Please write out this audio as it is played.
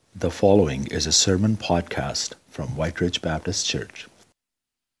The following is a sermon podcast from White Ridge Baptist Church.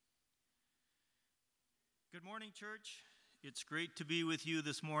 Good morning, church. It's great to be with you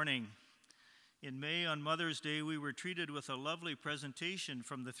this morning. In May, on Mother's Day, we were treated with a lovely presentation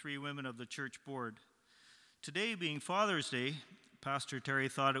from the three women of the church board. Today, being Father's Day, Pastor Terry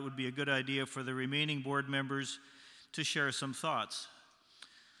thought it would be a good idea for the remaining board members to share some thoughts.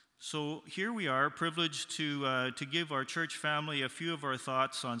 So here we are, privileged to give our church family a few of our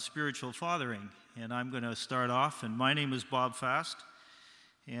thoughts on spiritual fathering. And I'm going to start off, and my name is Bob Fast,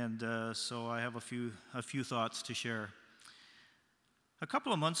 and so I have a few thoughts to share. A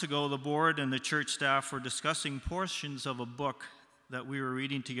couple of months ago, the board and the church staff were discussing portions of a book that we were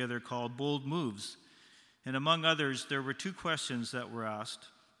reading together called Bold Moves. And among others, there were two questions that were asked.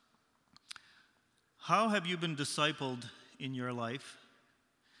 How have you been discipled in your life?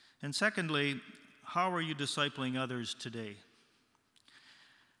 And secondly, how are you discipling others today?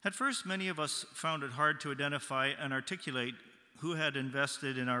 At first, many of us found it hard to identify and articulate who had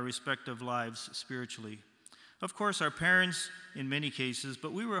invested in our respective lives spiritually. Of course, our parents in many cases,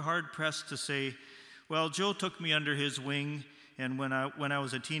 but we were hard-pressed to say, well, Joe took me under his wing, and when I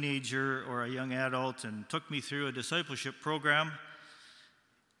was a teenager or a young adult and took me through a discipleship program.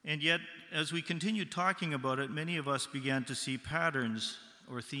 And yet, as we continued talking about it, many of us began to see patterns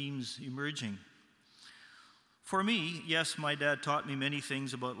or themes emerging. For me, yes, my dad taught me many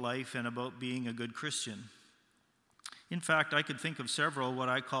things about life and about being a good Christian. In fact, I could think of several what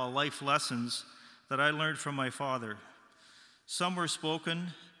I call life lessons that I learned from my father. Some were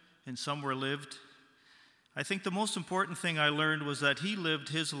spoken and some were lived. I think the most important thing I learned was that he lived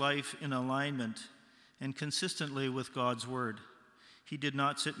his life in alignment and consistently with God's word. He did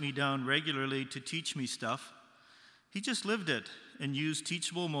not sit me down regularly to teach me stuff. He just lived it and used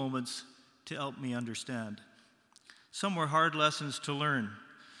teachable moments to help me understand. Some were hard lessons to learn.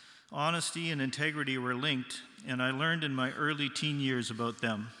 Honesty and integrity were linked, and I learned in my early teen years about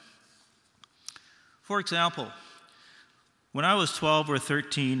them. For example, when I was 12 or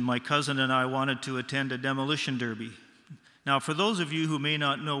 13, my cousin and I wanted to attend a demolition derby. Now, for those of you who may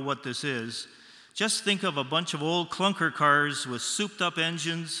not know what this is, just think of a bunch of old clunker cars with souped-up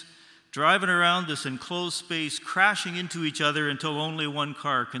engines driving around this enclosed space, crashing into each other until only one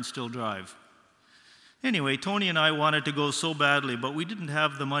car can still drive. Anyway, Tony and I wanted to go so badly, but we didn't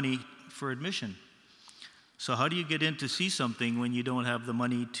have the money for admission. So how do you get in to see something when you don't have the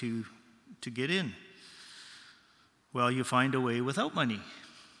money to get in? Well, you find a way without money.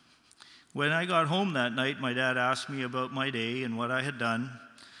 When I got home that night, my dad asked me about my day and what I had done.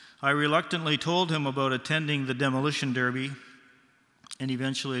 I reluctantly told him about attending the demolition derby and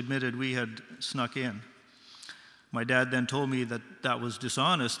eventually admitted we had snuck in. My dad then told me that that was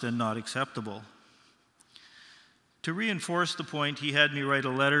dishonest and not acceptable. To reinforce the point, he had me write a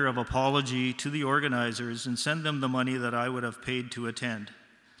letter of apology to the organizers and send them the money that I would have paid to attend.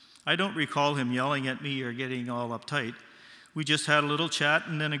 I don't recall him yelling at me or getting all uptight. We just had a little chat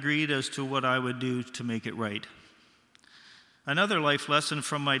and then agreed as to what I would do to make it right. Another life lesson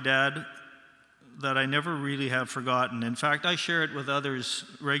from my dad that I never really have forgotten, in fact, I share it with others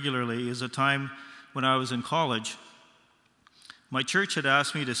regularly, is a time when I was in college. My church had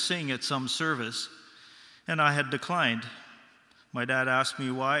asked me to sing at some service, and I had declined. My dad asked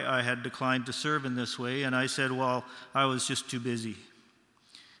me why I had declined to serve in this way, and I said, well, I was just too busy.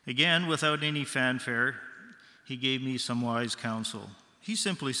 Again, without any fanfare, he gave me some wise counsel. He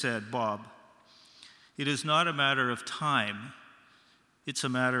simply said, Bob, it is not a matter of time, it's a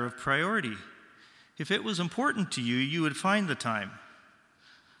matter of priority. If it was important to you, you would find the time.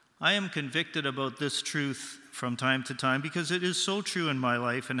 I am convicted about this truth from time to time because it is so true in my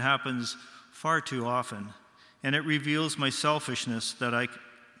life and happens far too often, and it reveals my selfishness that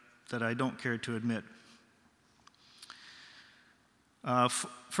I don't care to admit.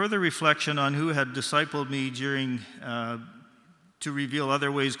 Further reflection on who had discipled me to reveal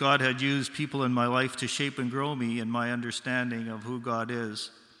other ways God had used people in my life to shape and grow me in my understanding of who God is.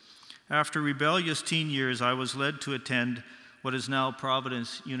 After rebellious teen years, I was led to attend what is now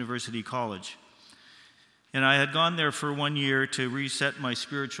Providence University College. And I had gone there for 1 year to reset my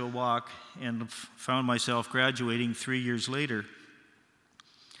spiritual walk and found myself graduating 3 years later.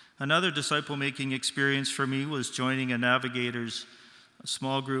 Another disciple-making experience for me was joining a Navigators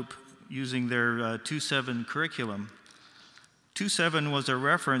small group using their 2-7 curriculum. 2-7 was a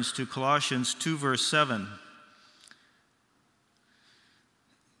reference to Colossians 2, verse 7.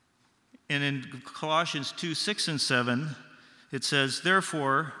 And in Colossians 2, 6 and 7, it says,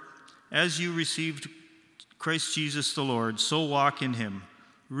 therefore, as you received Christ Jesus the Lord, so walk in him,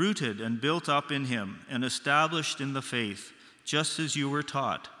 rooted and built up in him, and established in the faith, just as you were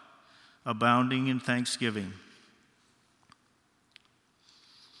taught, abounding in thanksgiving.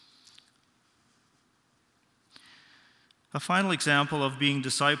 A final example of being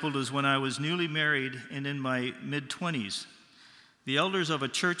discipled is when I was newly married and in my mid-20s. The elders of a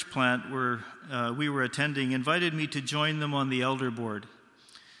church plant we were attending invited me to join them on the elder board.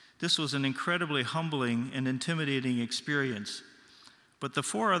 This was an incredibly humbling and intimidating experience, but the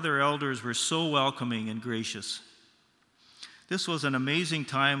 4 other elders were so welcoming and gracious. This was an amazing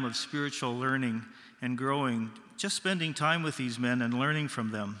time of spiritual learning and growing, just spending time with these men and learning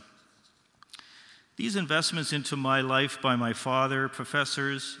from them. These investments into my life by my father,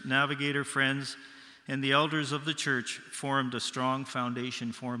 professors, navigator friends, and the elders of the church formed a strong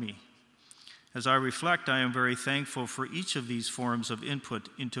foundation for me. As I reflect, I am very thankful for each of these forms of input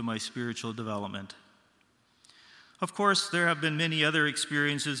into my spiritual development. Of course, there have been many other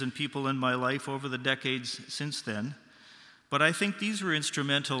experiences and people in my life over the decades since then, but I think these were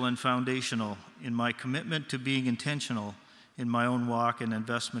instrumental and foundational in my commitment to being intentional in my own walk and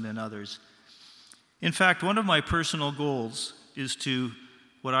investment in others. In fact, one of my personal goals is to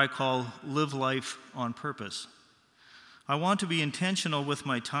what I call live life on purpose. I want to be intentional with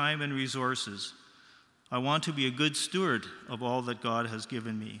my time and resources. I want to be a good steward of all that God has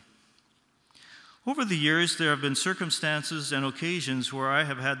given me. Over the years, there have been circumstances and occasions where I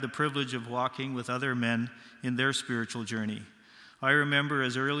have had the privilege of walking with other men in their spiritual journey. I remember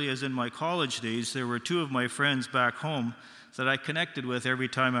as early as in my college days, there were 2 of my friends back home that I connected with every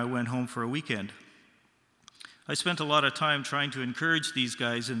time I went home for a weekend. I spent a lot of time trying to encourage these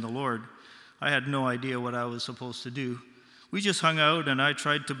guys in the Lord. I had no idea what I was supposed to do. We just hung out, and I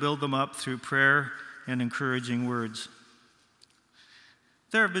tried to build them up through prayer and encouraging words.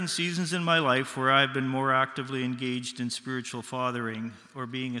 There have been seasons in my life where I've been more actively engaged in spiritual fathering or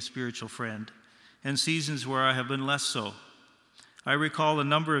being a spiritual friend, and seasons where I have been less so. I recall a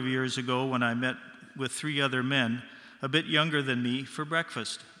number of years ago when I met with 3 other men, a bit younger than me, for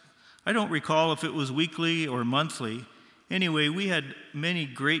breakfast. I don't recall if it was weekly or monthly. Anyway, we had many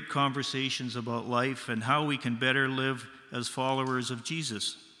great conversations about life and how we can better live as followers of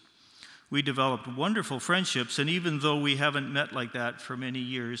Jesus. We developed wonderful friendships, and even though we haven't met like that for many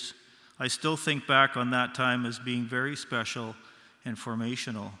years, I still think back on that time as being very special and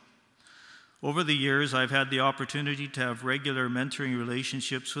formational. Over the years, I've had the opportunity to have regular mentoring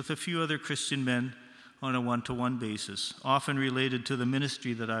relationships with a few other Christian men on a one-to-one basis, often related to the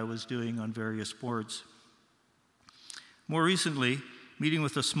ministry that I was doing on various boards. More recently, meeting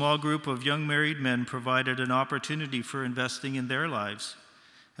with a small group of young married men provided an opportunity for investing in their lives.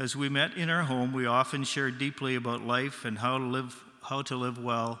 As we met in our home, we often shared deeply about life and how to live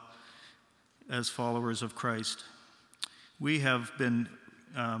well as followers of Christ. These have been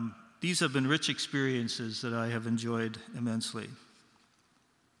rich experiences that I have enjoyed immensely.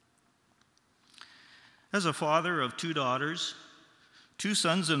 As a father of 2 daughters, 2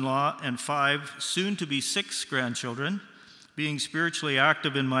 sons-in-law, and 5, soon-to-be 6 grandchildren, being spiritually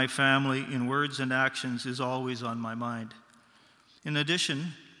active in my family in words and actions is always on my mind. In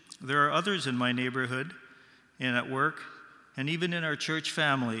addition, there are others in my neighborhood and at work and even in our church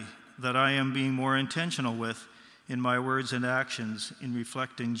family that I am being more intentional with in my words and actions in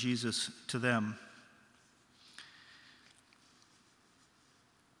reflecting Jesus to them.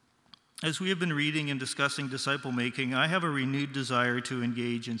 As we have been reading and discussing disciple making, I have a renewed desire to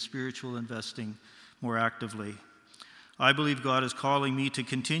engage in spiritual investing more actively. I believe God is calling me to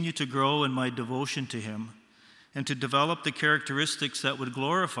continue to grow in my devotion to Him and to develop the characteristics that would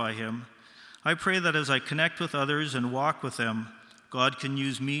glorify Him. I pray that as I connect with others and walk with them, God can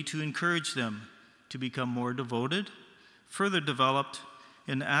use me to encourage them to become more devoted, further developed,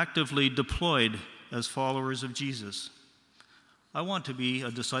 and actively deployed as followers of Jesus. I want to be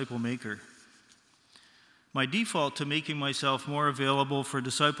a disciple maker. My default to making myself more available for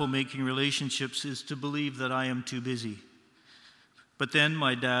disciple-making relationships is to believe that I am too busy. But then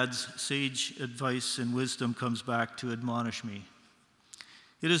my dad's sage advice and wisdom comes back to admonish me.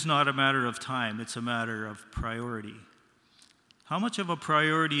 It is not a matter of time, it's a matter of priority. How much of a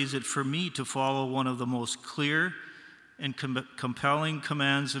priority is it for me to follow one of the most clear and compelling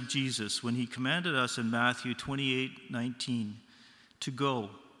commands of Jesus when He commanded us in Matthew 28:19 to go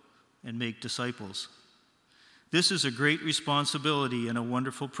and make disciples? This is a great responsibility and a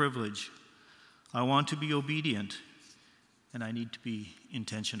wonderful privilege. I want to be obedient, and I need to be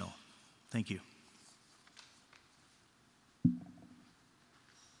intentional. Thank you.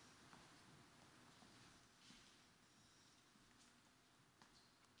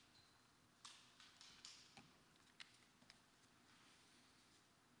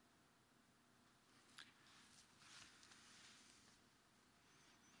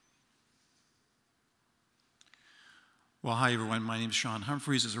 Well, hi everyone. My name is Sean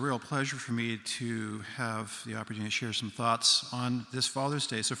Humphreys. It's a real pleasure for me to have the opportunity to share some thoughts on this Father's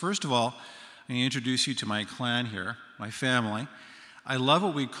Day. So first of all, I'm going to introduce you to my clan here, my family. I love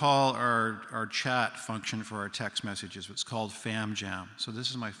what we call our chat function for our text messages. It's called Fam Jam. So this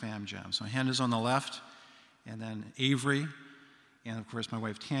is my Fam Jam. So Hannah's on the left, and then Avery, and of course my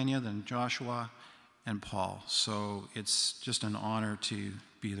wife Tanya, then Joshua, and Paul. So it's just an honor to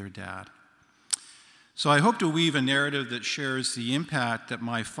be their dad. So I hope to weave a narrative that shares the impact that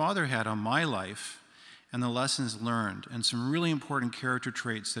my father had on my life and the lessons learned and some really important character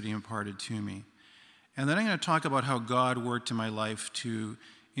traits that he imparted to me. And then I'm going to talk about how God worked in my life to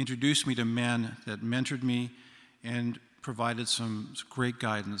introduce me to men that mentored me and provided some great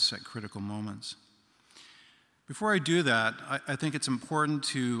guidance at critical moments. Before I do that, I think it's important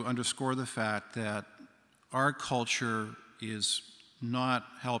to underscore the fact that our culture is not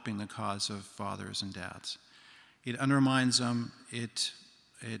helping the cause of fathers and dads. It undermines them. It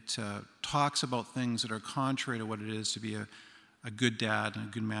talks about things that are contrary to what it is to be a good dad and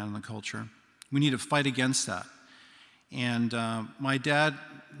a good man in the culture. We need to fight against that. And my dad,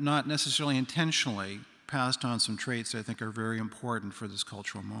 not necessarily intentionally, passed on some traits that I think are very important for this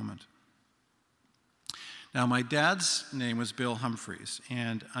cultural moment. Now, my dad's name was Bill Humphreys,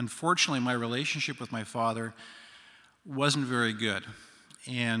 and unfortunately, my relationship with my father wasn't very good.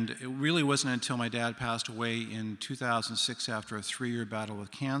 And it really wasn't until my dad passed away in 2006 after a 3-year battle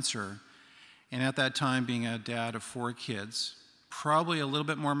with cancer. And at that time, being a dad of 4 kids, probably a little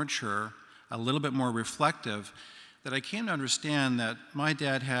bit more mature, a little bit more reflective, that I came to understand that my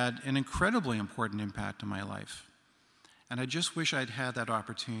dad had an incredibly important impact on my life. And I just wish I'd had that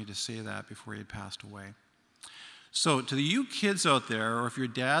opportunity to say that before he had passed away. So to you kids out there, or if your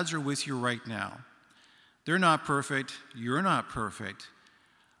dads are with you right now, they're not perfect, you're not perfect,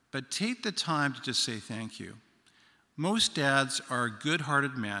 but take the time to just say thank you. Most dads are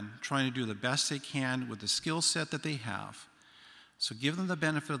good-hearted men trying to do the best they can with the skill set that they have. So give them the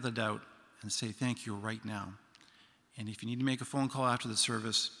benefit of the doubt and say thank you right now. And if you need to make a phone call after the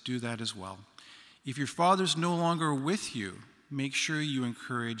service, do that as well. If your father's no longer with you, make sure you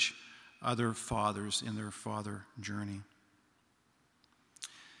encourage other fathers in their father journey.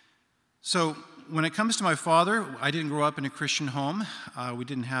 So when it comes to my father, I didn't grow up in a Christian home. We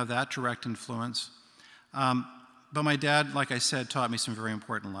didn't have that direct influence. But my dad, like I said, taught me some very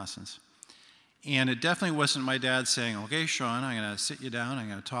important lessons. And it definitely wasn't my dad saying, okay, Sean, I'm going to sit you down, I'm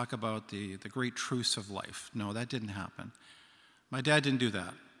going to talk about the great truths of life. No, that didn't happen. My dad didn't do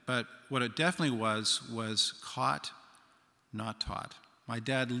that. But what it definitely was caught, not taught. My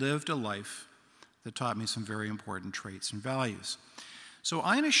dad lived a life that taught me some very important traits and values. So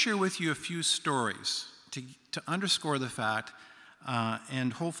I'm going to share with you a few stories to underscore the fact,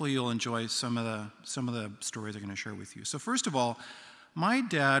 and hopefully you'll enjoy some of the stories I'm going to share with you. So first of all, my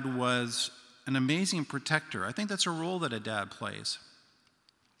dad was an amazing protector. I think that's a role that a dad plays.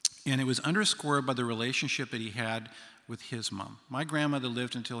 And it was underscored by the relationship that he had with his mom. My grandmother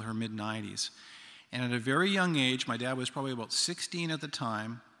lived until her mid-90s. And at a very young age, my dad was probably about 16 at the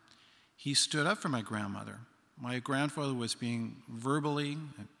time, he stood up for my grandmother. My grandfather was being verbally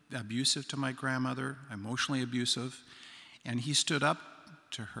abusive to my grandmother, emotionally abusive, and he stood up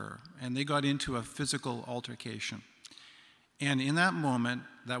to her, and they got into a physical altercation. And in that moment,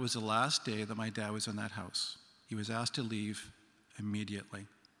 that was the last day that my dad was in that house. He was asked to leave immediately.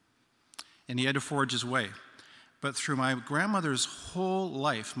 And he had to forge his way. But through my grandmother's whole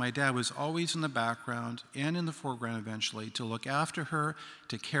life, my dad was always in the background and in the foreground eventually to look after her,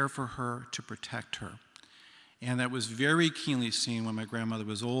 to care for her, to protect her. And that was very keenly seen when my grandmother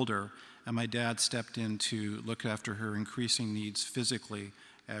was older and my dad stepped in to look after her increasing needs physically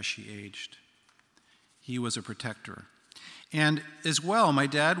as she aged. He was a protector. And as well, my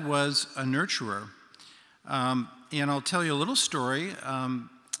dad was a nurturer. And I'll tell you a little story,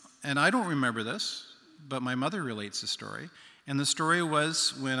 and I don't remember this, but my mother relates the story. And the story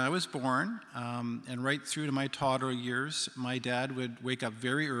was when I was born, and right through to my toddler years, my dad would wake up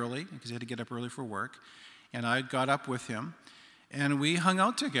very early, because he had to get up early for work, and I got up with him, and we hung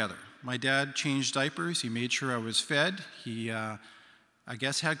out together. My dad changed diapers, he made sure I was fed, he, I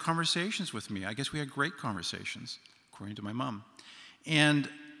guess, had conversations with me. I guess we had great conversations, according to my mom. And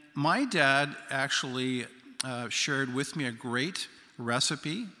my dad actually shared with me a great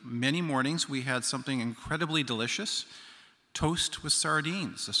recipe. Many mornings we had something incredibly delicious, toast with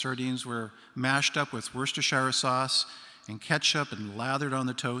sardines. The sardines were mashed up with Worcestershire sauce and ketchup and lathered on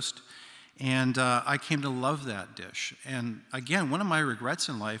the toast. And I came to love that dish. And again, one of my regrets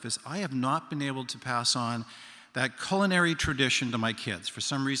in life is I have not been able to pass on that culinary tradition to my kids. For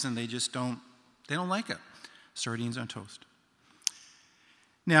some reason, they just don't like it. sardines on toast.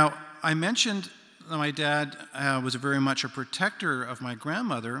 Now, I mentioned that my dad was very much a protector of my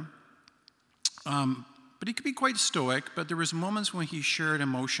grandmother, but he could be quite stoic, but there was moments when he shared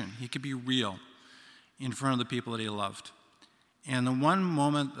emotion. He could be real in front of the people that he loved. And the one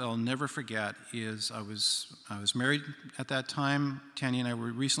moment that I'll never forget is I was married at that time. Tanya and I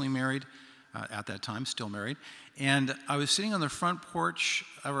were recently married, at that time, still married. And I was sitting on the front porch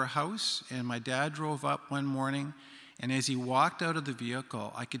of our house, and my dad drove up one morning, and as he walked out of the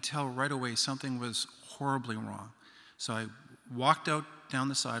vehicle, I could tell right away something was horribly wrong. So I walked out down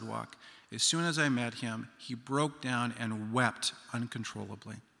the sidewalk. As soon as I met him, he broke down and wept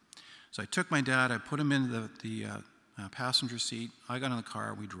uncontrollably. So I took my dad, I put him in the passenger seat, I got in the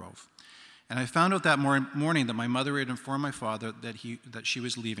car, we drove. And I found out that morning that my mother had informed my father that she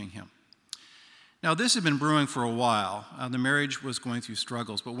was leaving him. Now, this had been brewing for a while. The marriage was going through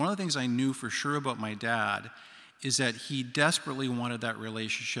struggles, but one of the things I knew for sure about my dad is that he desperately wanted that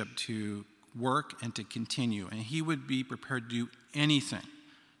relationship to work and to continue, and he would be prepared to do anything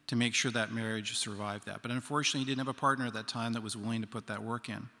to make sure that marriage survived that. But unfortunately, he didn't have a partner at that time that was willing to put that work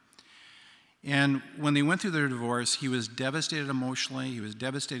in. And when they went through their divorce, he was devastated emotionally, he was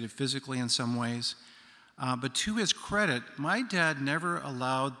devastated physically in some ways. But to his credit, my dad never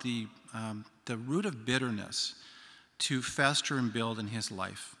allowed the root of bitterness to fester and build in his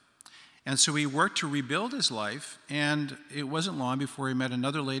life. And so he worked to rebuild his life, and it wasn't long before he met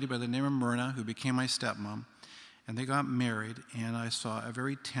another lady by the name of Myrna, who became my stepmom, and they got married, and I saw a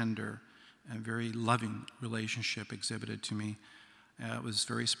very tender and very loving relationship exhibited to me. It was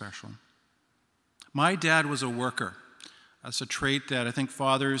very special. My dad was a worker. That's a trait that I think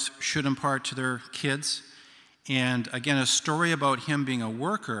fathers should impart to their kids. And again, a story about him being a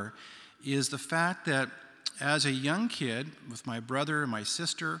worker is the fact that as a young kid, with my brother and my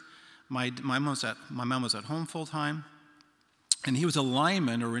sister, my mom was at home full time, and he was a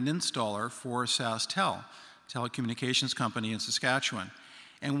lineman or an installer for SaskTel, telecommunications company in Saskatchewan.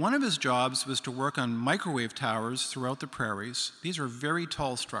 And one of his jobs was to work on microwave towers throughout the prairies. These are very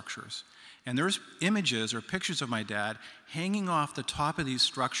tall structures. And there's images or pictures of my dad hanging off the top of these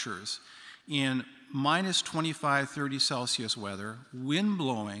structures in minus 25, 30 Celsius weather, wind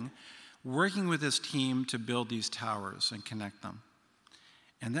blowing, working with his team to build these towers and connect them.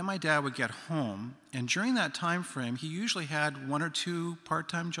 And then my dad would get home, and during that time frame, he usually had 1 or 2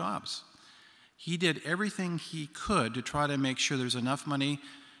 part-time jobs. He did everything he could to try to make sure there's enough money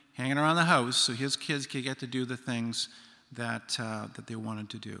hanging around the house so his kids could get to do the things that they wanted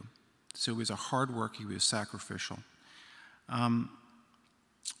to do. So he was a hard worker, he was sacrificial.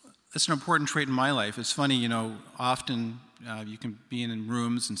 It's an important trait in my life. It's funny, often you can be in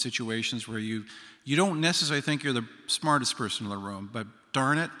rooms and situations where you don't necessarily think you're the smartest person in the room, but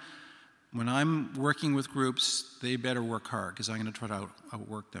darn it, when I'm working with groups, they better work hard because I'm going to try to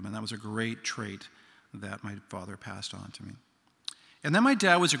outwork them. And that was a great trait that my father passed on to me. And then my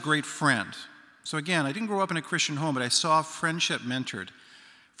dad was a great friend. So again, I didn't grow up in a Christian home, but I saw friendship mentored.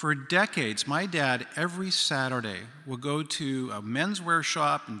 For decades, my dad, every Saturday, would go to a menswear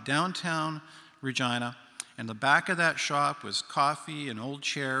shop in downtown Regina, and the back of that shop was coffee and old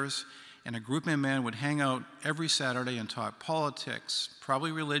chairs, and a group of men would hang out every Saturday and talk politics,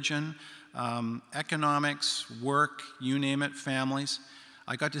 probably religion, economics, work, you name it, families.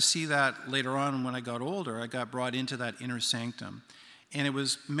 I got to see that later on when I got older. I got brought into that inner sanctum. And it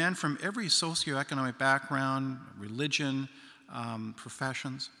was men from every socioeconomic background, religion,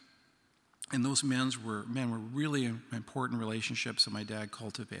 professions. And those men were really important relationships that my dad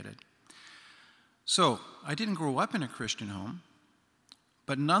cultivated. So I didn't grow up in a Christian home,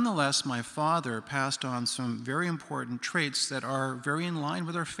 but nonetheless, my father passed on some very important traits that are very in line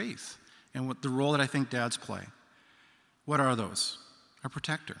with our faith and with the role that I think dads play. What are those? A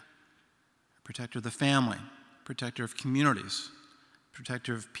protector of the family, protector of communities,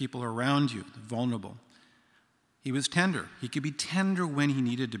 protector of people around you, the vulnerable. He was tender. He could be tender when he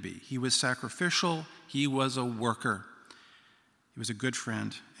needed to be. He was sacrificial. He was a worker. He was a good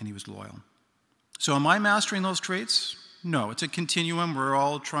friend, and he was loyal. So am I mastering those traits? No, it's a continuum. We're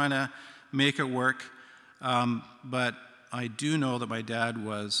all trying to make it work. But I do know that my dad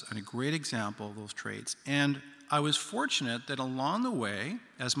was a great example of those traits. And I was fortunate that along the way,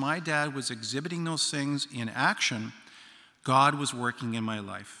 as my dad was exhibiting those things in action, God was working in my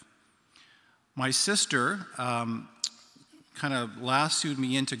life. My sister kind of lassoed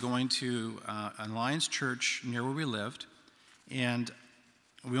me into going to an Alliance church near where we lived, and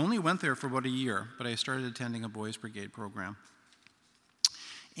we only went there for about a year, but I started attending a Boys Brigade program.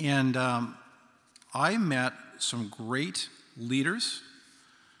 And I met some great leaders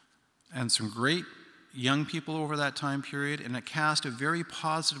and some great young people over that time period, and it cast a very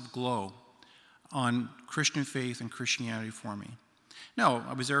positive glow on Christian faith and Christianity for me. Now,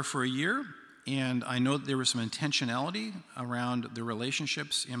 I was there for a year, and I know that there was some intentionality around the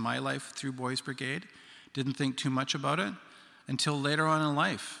relationships in my life through Boys Brigade. Didn't think too much about it until later on in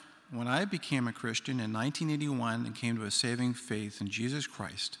life, when I became a Christian in 1981 and came to a saving faith in Jesus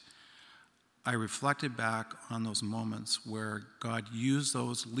Christ. I reflected back on those moments where God used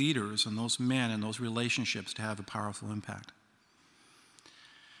those leaders and those men and those relationships to have a powerful impact.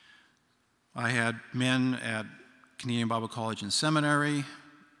 I had men at Canadian Bible College and Seminary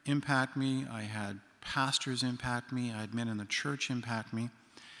impact me. I had pastors impact me. I had men in the church impact me.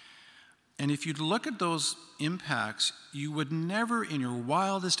 And if you'd look at those impacts, you would never in your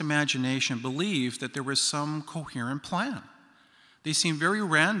wildest imagination believe that there was some coherent plan. They seem very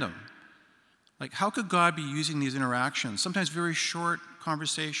random. Like, how could God be using these interactions, sometimes very short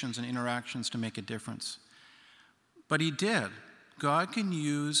conversations and interactions, to make a difference? But he did. God can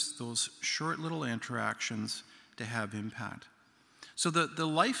use those short little interactions to have impact. So the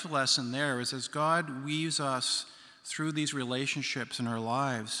life lesson there is, as God weaves us through these relationships in our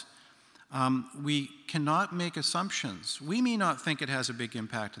lives, we cannot make assumptions. We may not think it has a big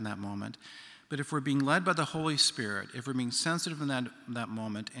impact in that moment, but if we're being led by the Holy Spirit, if we're being sensitive in that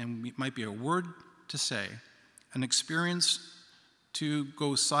moment, and it might be a word to say, an experience to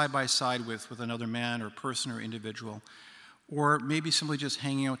go side by side with another man or person or individual, or maybe simply just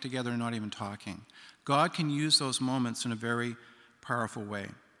hanging out together and not even talking, God can use those moments in a very powerful way.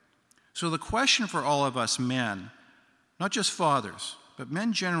 So the question for all of us men, not just fathers, but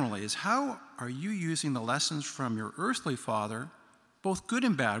men generally, is how are you using the lessons from your earthly father, both good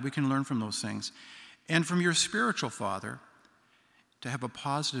and bad, we can learn from those things, and from your spiritual father, to have a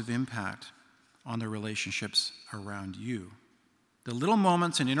positive impact on the relationships around you. The little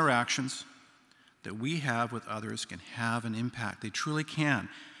moments and interactions that we have with others can have an impact. They truly can.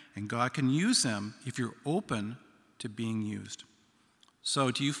 And God can use them if you're open to being used.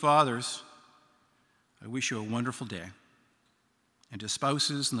 So to you fathers, I wish you a wonderful day. And to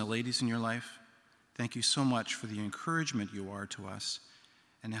spouses and the ladies in your life, thank you so much for the encouragement you are to us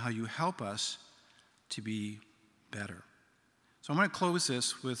and how you help us to be better. So I'm going to close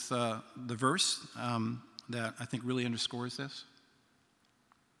this with the verse that I think really underscores this.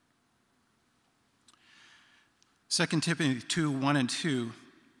 2 Timothy 2:1-2,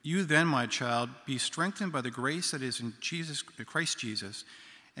 you then, my child, be strengthened by the grace that is in Christ Jesus,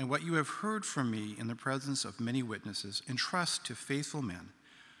 and what you have heard from me in the presence of many witnesses, entrust to faithful men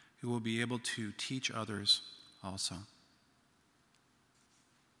who will be able to teach others also.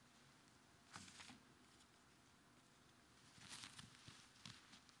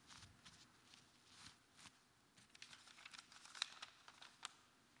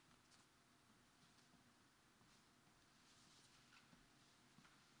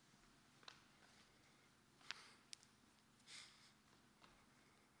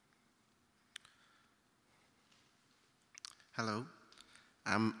 Hello,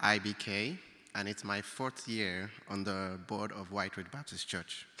 I'm IBK, and it's my 4th year on the board of White Ridge Baptist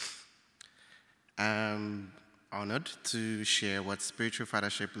Church. I'm honored to share what spiritual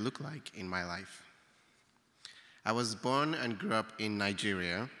fathership looked like in my life. I was born and grew up in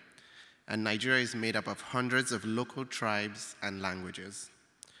Nigeria, and Nigeria is made up of hundreds of local tribes and languages.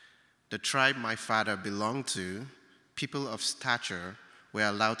 The tribe my father belonged to, people of stature, were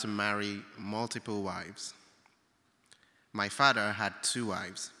allowed to marry multiple wives. My father had 2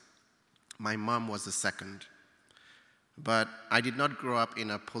 wives. My mom was the second. But I did not grow up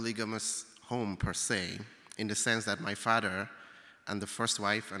in a polygamous home per se, in the sense that my father and the first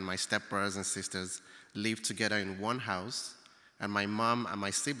wife and my stepbrothers and sisters lived together in one house, and my mom and my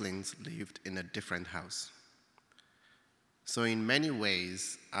siblings lived in a different house. So in many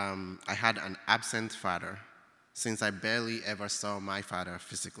ways, I had an absent father, since I barely ever saw my father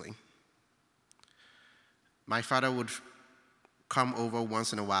physically. My father would come over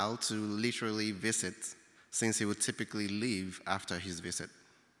once in a while to literally visit, since he would typically leave after his visit.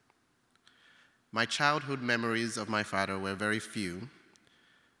 My childhood memories of my father were very few,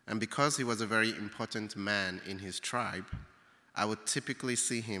 and because he was a very important man in his tribe, I would typically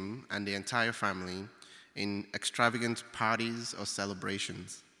see him and the entire family in extravagant parties or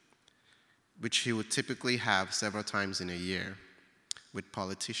celebrations, which he would typically have several times in a year with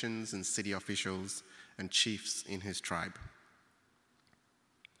politicians and city officials and chiefs in his tribe.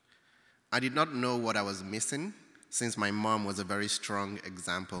 I did not know what I was missing, since my mom was a very strong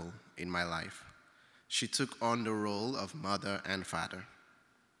example in my life. She took on the role of mother and father.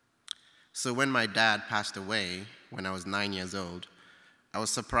 So when my dad passed away when I was 9 years old, I was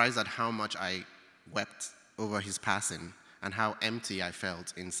surprised at how much I wept over his passing and how empty I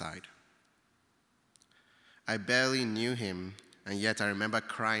felt inside. I barely knew him, and yet I remember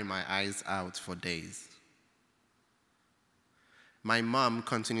crying my eyes out for days. My mom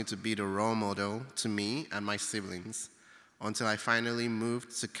continued to be the role model to me and my siblings until I finally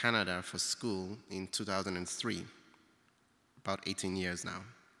moved to Canada for school in 2003, about 18 years now.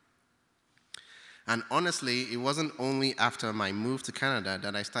 And honestly, it wasn't only after my move to Canada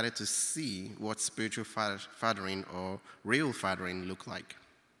that I started to see what spiritual fathering or real fathering looked like.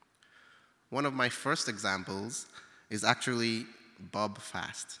 One of my first examples is actually Bob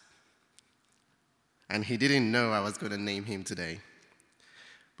Fast. And he didn't know I was going to name him today.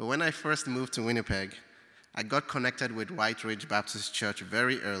 But when I first moved to Winnipeg, I got connected with White Ridge Baptist Church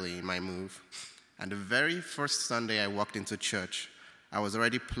very early in my move. And the very first Sunday I walked into church, I was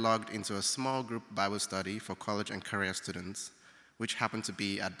already plugged into a small group Bible study for college and career students, which happened to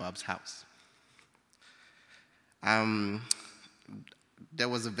be at Bob's house. There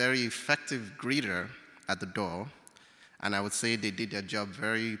was a very effective greeter at the door, and I would say they did their job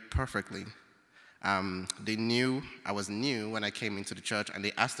very perfectly. They knew I was new when I came into the church, and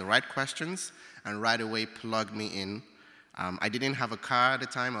they asked the right questions and right away plugged me in. I didn't have a car at the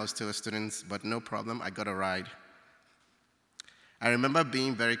time, I was still a student, but no problem, I got a ride. I remember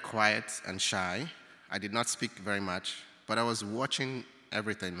being very quiet and shy. I did not speak very much, but I was watching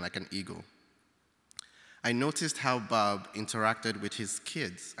everything like an eagle. I noticed how Bob interacted with his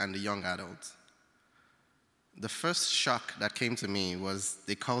kids and the young adults. The first shock that came to me was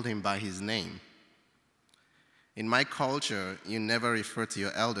they called him by his name. In my culture, you never refer to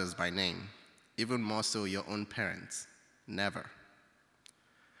your elders by name, even more so your own parents. Never.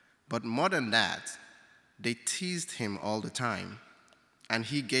 But more than that, they teased him all the time, and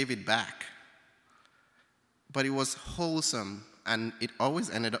he gave it back. But it was wholesome, and it always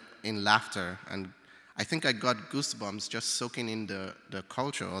ended up in laughter, and I think I got goosebumps just soaking in the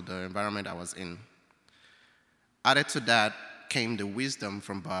culture or the environment I was in. Added to that came the wisdom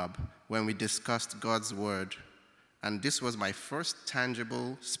from Bob when we discussed God's word, and this was my first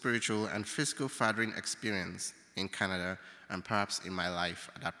tangible spiritual and physical fathering experience in Canada and perhaps in my life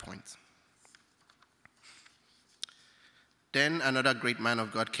at that point. Then another great man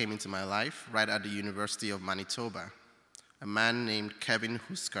of God came into my life right at the University of Manitoba, a man named Kevin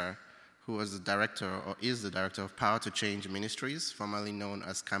Husker, who was the director or is the director of Power to Change Ministries, formerly known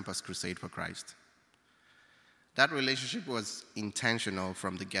as Campus Crusade for Christ. That relationship was intentional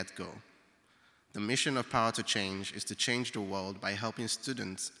from the get-go. The mission of Power to Change is to change the world by helping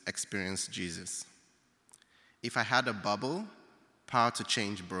students experience Jesus. If I had a bubble, Power to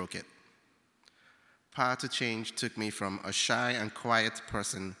Change broke it. Power to Change took me from a shy and quiet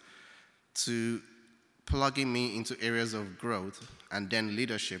person to plugging me into areas of growth and then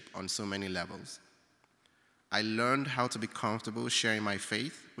leadership on so many levels. I learned how to be comfortable sharing my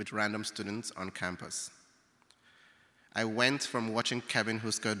faith with random students on campus. I went from watching Kevin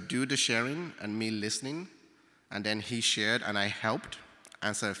Husker do the sharing and me listening, and then he shared and I helped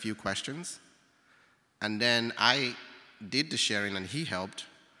answer a few questions. And then I did the sharing and he helped,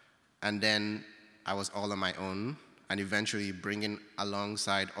 and then I was all on my own, and eventually bringing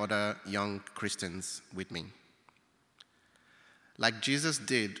alongside other young Christians with me. Like Jesus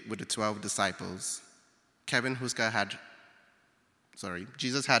did with the 12 disciples,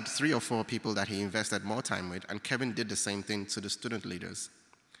 Jesus had 3 or 4 people that he invested more time with, and Kevin did the same thing to the student leaders.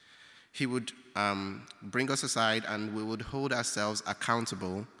 He would bring us aside, and we would hold ourselves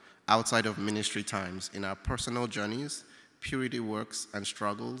accountable outside of ministry times in our personal journeys, purity works and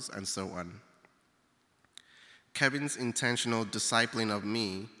struggles, and so on. Kevin's intentional discipling of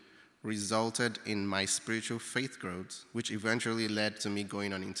me resulted in my spiritual faith growth, which eventually led to me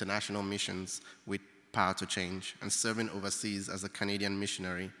going on international missions with Power to Change and serving overseas as a Canadian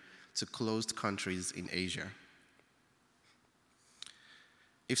missionary to closed countries in Asia.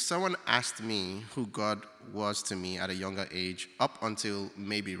 If someone asked me who God was to me at a younger age, up until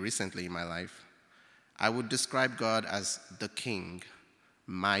maybe recently in my life, I would describe God as the King,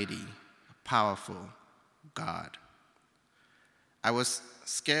 mighty, powerful God. I was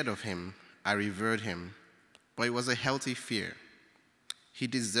scared of him, I revered him, but it was a healthy fear. He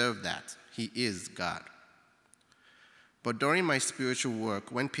deserved that. He is God. But during my spiritual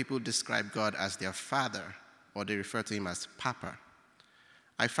work, when people describe God as their father, or they refer to him as Papa,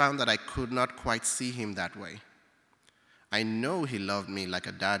 I found that I could not quite see him that way. I know he loved me like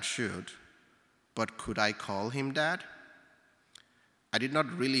a dad should, but could I call him dad? I did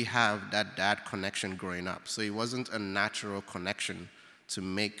not really have that dad connection growing up, so it wasn't a natural connection to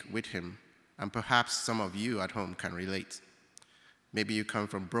make with him, and perhaps some of you at home can relate. Maybe you come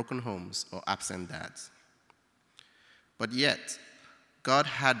from broken homes or absent dads. But yet, God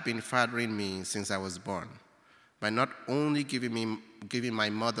had been fathering me since I was born by not only giving my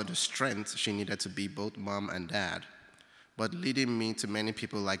mother the strength she needed to be both mom and dad, but leading me to many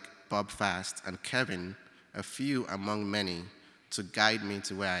people like Bob Fast and Kevin, a few among many, to guide me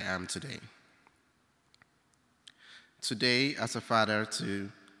to where I am today. Today, as a father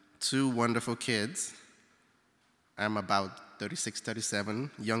to 2 wonderful kids, I'm about 36,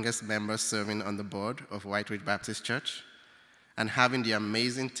 37, youngest member serving on the board of White Ridge Baptist Church, and having the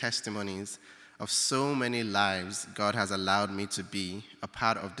amazing testimonies of so many lives God has allowed me to be a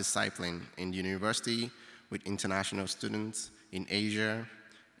part of discipling in university with international students, in Asia,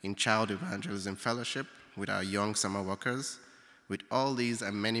 in child evangelism fellowship with our young summer workers, with all these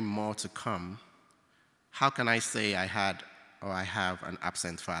and many more to come. How can I say I had or I have an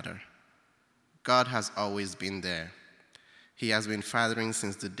absent father? God has always been there. He has been fathering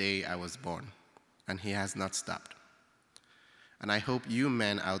since the day I was born, and he has not stopped. And I hope you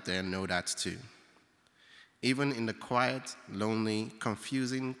men out there know that too. Even in the quiet, lonely,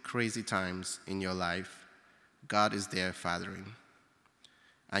 confusing, crazy times in your life, God is there fathering.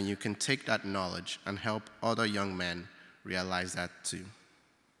 And you can take that knowledge and help other young men realize that too.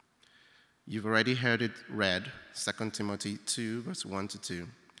 You've already heard it read, 2 Timothy 2, verse 1-2.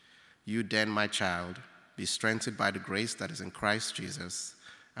 You then, my child, be strengthened by the grace that is in Christ Jesus,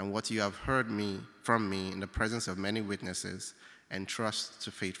 and what you have heard from me in the presence of many witnesses, entrust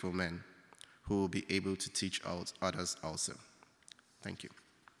to faithful men who will be able to teach others also. Thank you.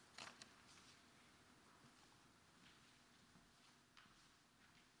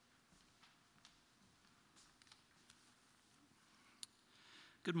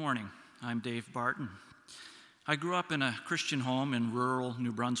 Good morning. I'm Dave Barton. I grew up in a Christian home in rural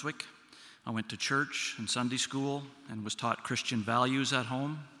New Brunswick. I went to church and Sunday school and was taught Christian values at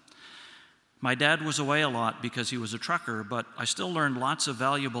home. My dad was away a lot because he was a trucker, but I still learned lots of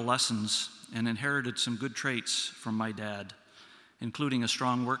valuable lessons and inherited some good traits from my dad, including a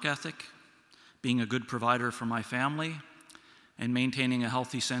strong work ethic, being a good provider for my family, and maintaining a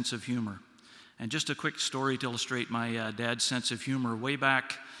healthy sense of humor. And just a quick story to illustrate my dad's sense of humor. Way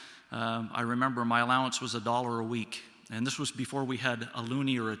back, I remember my allowance was $1 a week, and this was before we had a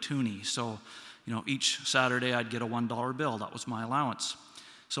loonie or a toonie. So, each Saturday I'd get a $1 bill. That was my allowance.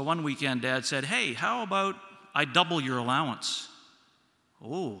 So one weekend, Dad said, "Hey, how about I double your allowance?"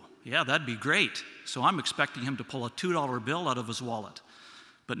 Oh, yeah, that'd be great. So I'm expecting him to pull a $2 bill out of his wallet.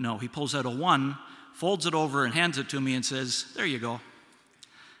 But no, he pulls out a 1, folds it over and hands it to me and says, "There you go."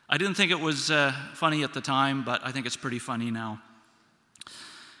 I didn't think it was funny at the time, but I think it's pretty funny now.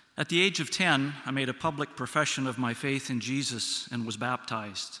 At the age of 10, I made a public profession of my faith in Jesus and was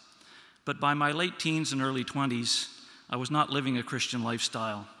baptized. But by my late teens and early 20s, I was not living a Christian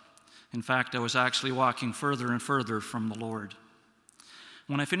lifestyle. In fact, I was actually walking further and further from the Lord.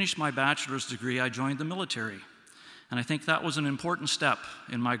 When I finished my bachelor's degree, I joined the military, and I think that was an important step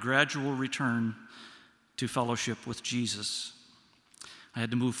in my gradual return to fellowship with Jesus. I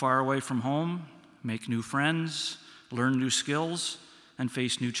had to move far away from home, make new friends, learn new skills, and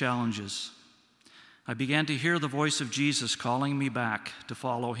face new challenges. I began to hear the voice of Jesus calling me back to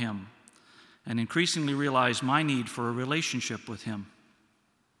follow him, and increasingly realized my need for a relationship with him.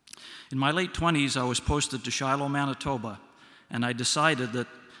 In my late 20s, I was posted to Shiloh, Manitoba, and I decided that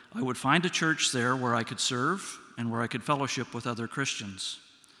I would find a church there where I could serve and where I could fellowship with other Christians.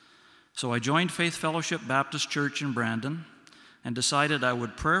 So I joined Faith Fellowship Baptist Church in Brandon and decided I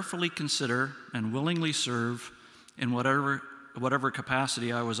would prayerfully consider and willingly serve in whatever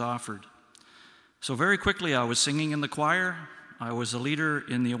capacity I was offered. So very quickly I was singing in the choir, I was a leader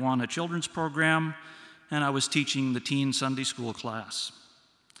in the Awana Children's Program, and I was teaching the teen Sunday school class.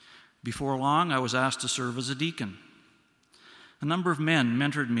 Before long, I was asked to serve as a deacon. A number of men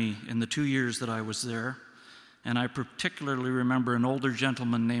mentored me in the 2 years that I was there, and I particularly remember an older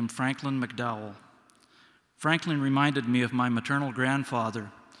gentleman named Franklin McDowell. Franklin reminded me of my maternal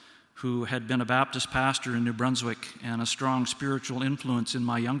grandfather, who had been a Baptist pastor in New Brunswick and a strong spiritual influence in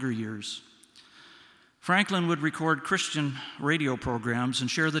my younger years. Franklin would record Christian radio programs and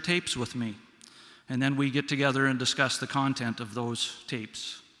share the tapes with me, and then we'd get together and discuss the content of those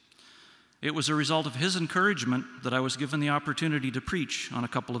tapes. It was a result of his encouragement that I was given the opportunity to preach on a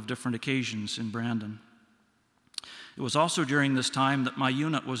couple of different occasions in Brandon. It was also during this time that my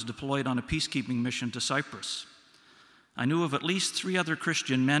unit was deployed on a peacekeeping mission to Cyprus. I knew of at least 3 other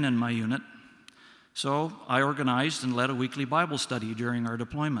Christian men in my unit, so I organized and led a weekly Bible study during our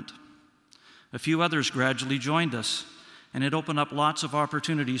deployment. A few others gradually joined us, and it opened up lots of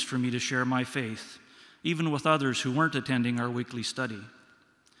opportunities for me to share my faith even with others who weren't attending our weekly study.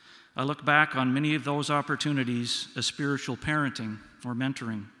 I look back on many of those opportunities as spiritual parenting or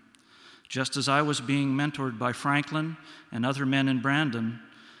mentoring. Just as I was being mentored by Franklin and other men in Brandon,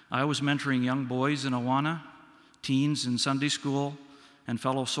 I was mentoring young boys in Awana, teens in Sunday school, and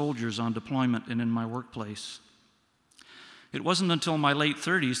fellow soldiers on deployment and in my workplace. It wasn't until my late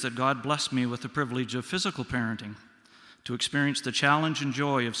 30s that God blessed me with the privilege of physical parenting, to experience the challenge and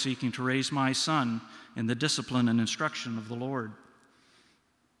joy of seeking to raise my son in the discipline and instruction of the Lord.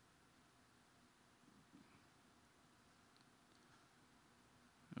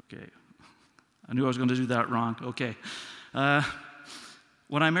 Okay, I knew I was going to do that wrong. Okay.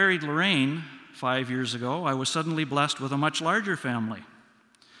 When I married Lorraine 5 years ago, I was suddenly blessed with a much larger family.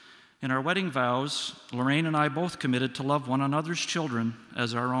 In our wedding vows, Lorraine and I both committed to love one another's children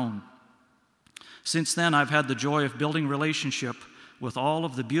as our own. Since then, I've had the joy of building relationship with all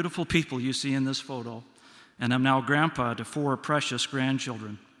of the beautiful people you see in this photo, and I'm now grandpa to 4 precious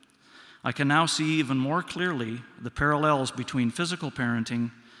grandchildren. I can now see even more clearly the parallels between physical parenting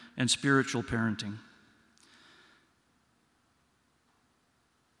and spiritual parenting.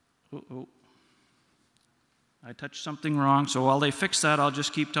 I touched something wrong, so while they fix that, I'll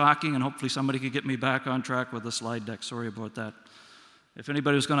just keep talking, and hopefully somebody could get me back on track with the slide deck. Sorry about that. If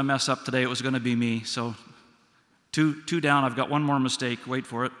anybody was going to mess up today, it was going to be me. So two down. I've got one more mistake. Wait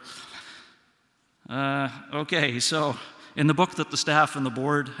for it. Okay, so in the book that the staff and the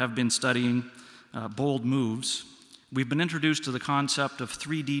board have been studying, Bold Moves, we've been introduced to the concept of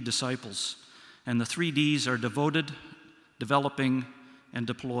 3D disciples. And the 3 Ds are devoted, developing, and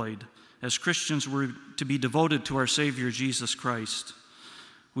deployed. As Christians, we're to be devoted to our Savior, Jesus Christ.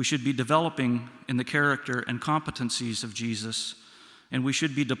 We should be developing in the character and competencies of Jesus, and we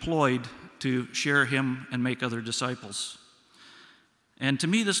should be deployed to share him and make other disciples. And to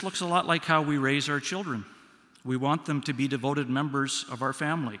me, this looks a lot like how we raise our children. We want them to be devoted members of our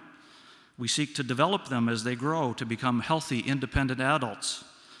family. We seek to develop them as they grow to become healthy, independent adults,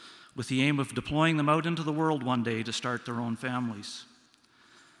 with the aim of deploying them out into the world one day to start their own families.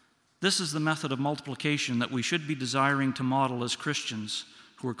 This is the method of multiplication that we should be desiring to model as Christians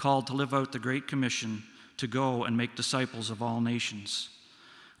who are called to live out the Great Commission to go and make disciples of all nations.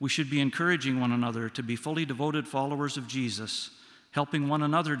 We should be encouraging one another to be fully devoted followers of Jesus, helping one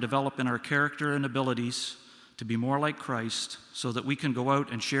another develop in our character and abilities to be more like Christ so that we can go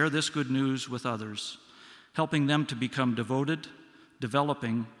out and share this good news with others, helping them to become devoted,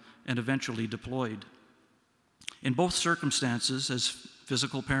 developing, and eventually deployed. In both circumstances, as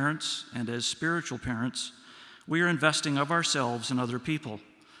physical parents and as spiritual parents, we are investing of ourselves in other people,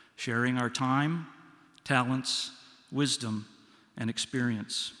 sharing our time, talents, wisdom, and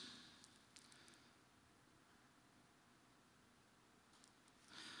experience.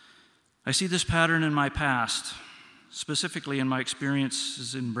 I see this pattern in my past, specifically in my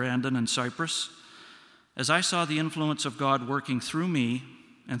experiences in Brandon and Cyprus, as I saw the influence of God working through me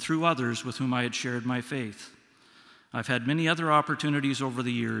and through others with whom I had shared my faith. I've had many other opportunities over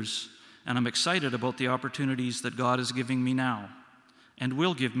the years, and I'm excited about the opportunities that God is giving me now and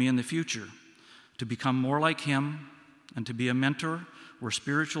will give me in the future to become more like him and to be a mentor or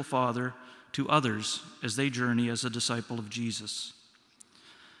spiritual father to others as they journey as a disciple of Jesus.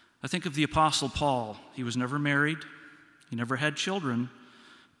 I think of the Apostle Paul. He was never married, he never had children,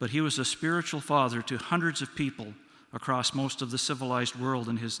 but he was a spiritual father to hundreds of people across most of the civilized world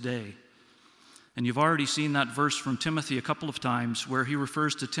in his day. And you've already seen that verse from Timothy a couple of times where he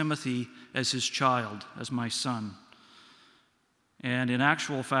refers to Timothy as his child, as my son. And in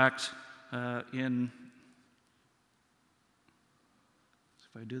actual fact, if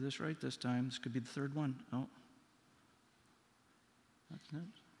I do this right this time, this could be the third one. Oh, that's it.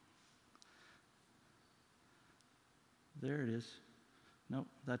 There it is. Nope,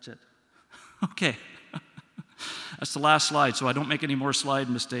 that's it. Okay. That's the last slide, so I don't make any more slide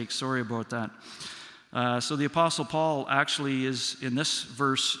mistakes. Sorry about that. So the Apostle Paul actually is, in this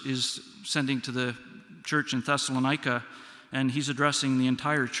verse, is sending to the church in Thessalonica, and he's addressing the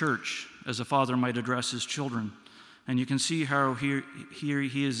entire church as a father might address his children. And you can see how here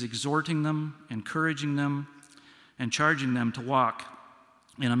he is exhorting them, encouraging them, and charging them to walk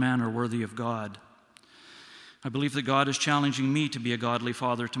in a manner worthy of God. I believe that God is challenging me to be a godly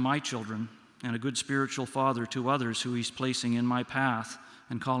father to my children and a good spiritual father to others who he's placing in my path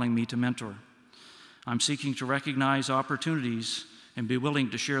and calling me to mentor. I'm seeking to recognize opportunities and be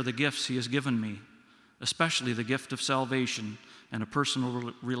willing to share the gifts he has given me, especially the gift of salvation and a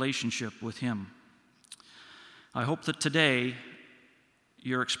personal relationship with him. I hope that today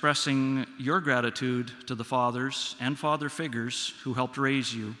you're expressing your gratitude to the fathers and father figures who helped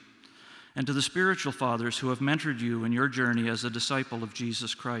raise you, and to the spiritual fathers who have mentored you in your journey as a disciple of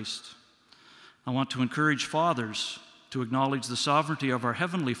Jesus Christ. I want to encourage fathers to acknowledge the sovereignty of our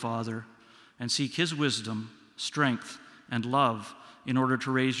Heavenly Father and seek His wisdom, strength, and love in order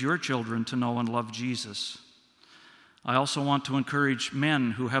to raise your children to know and love Jesus. I also want to encourage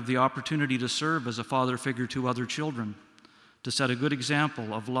men who have the opportunity to serve as a father figure to other children, to set a good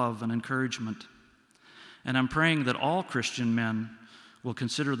example of love and encouragement. And I'm praying that all Christian men will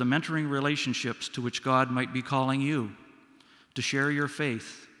consider the mentoring relationships to which God might be calling you, to share your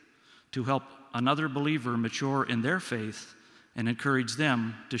faith, to help another believer mature in their faith, and encourage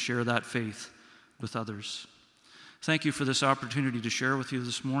them to share that faith with others. Thank you for this opportunity to share with you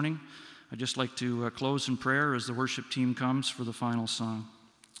this morning. I'd just like to close in prayer as the worship team comes for the final song.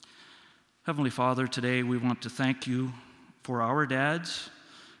 Heavenly Father, today we want to thank you for our dads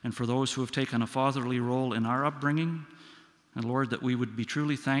and for those who have taken a fatherly role in our upbringing. And Lord, that we would be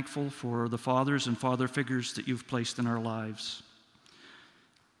truly thankful for the fathers and father figures that you've placed in our lives.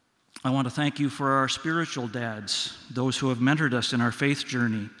 I want to thank you for our spiritual dads, those who have mentored us in our faith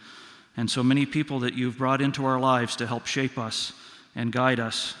journey, and so many people that you've brought into our lives to help shape us and guide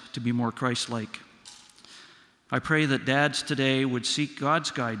us to be more Christ-like. I pray that dads today would seek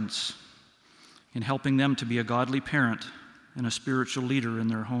God's guidance in helping them to be a godly parent and a spiritual leader in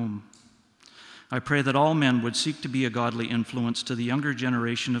their home. I pray that all men would seek to be a godly influence to the younger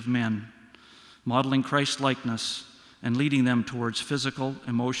generation of men, modeling Christ-likeness and leading them towards physical,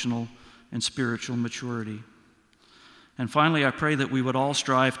 emotional, and spiritual maturity. And finally, I pray that we would all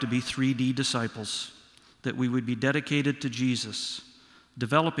strive to be 3D disciples, that we would be dedicated to Jesus,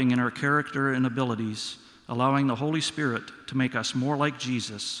 developing in our character and abilities, allowing the Holy Spirit to make us more like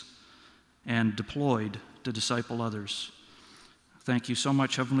Jesus, and deployed to disciple others. Thank you so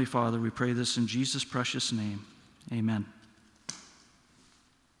much, Heavenly Father. We pray this in Jesus' precious name. Amen.